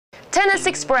Tennis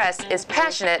Express is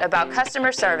passionate about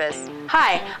customer service.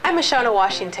 Hi, I'm Mashona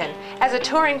Washington. As a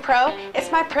touring pro,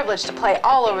 it's my privilege to play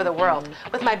all over the world.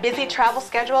 With my busy travel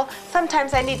schedule,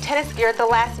 sometimes I need tennis gear at the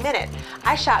last minute.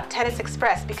 I shop Tennis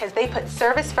Express because they put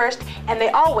service first and they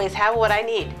always have what I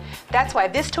need. That's why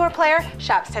this tour player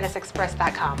shops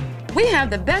tennisexpress.com. We have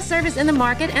the best service in the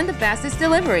market and the fastest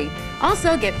delivery.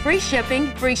 Also get free shipping,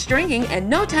 free stringing, and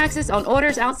no taxes on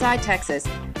orders outside Texas.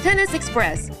 Tennis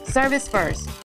Express, service first.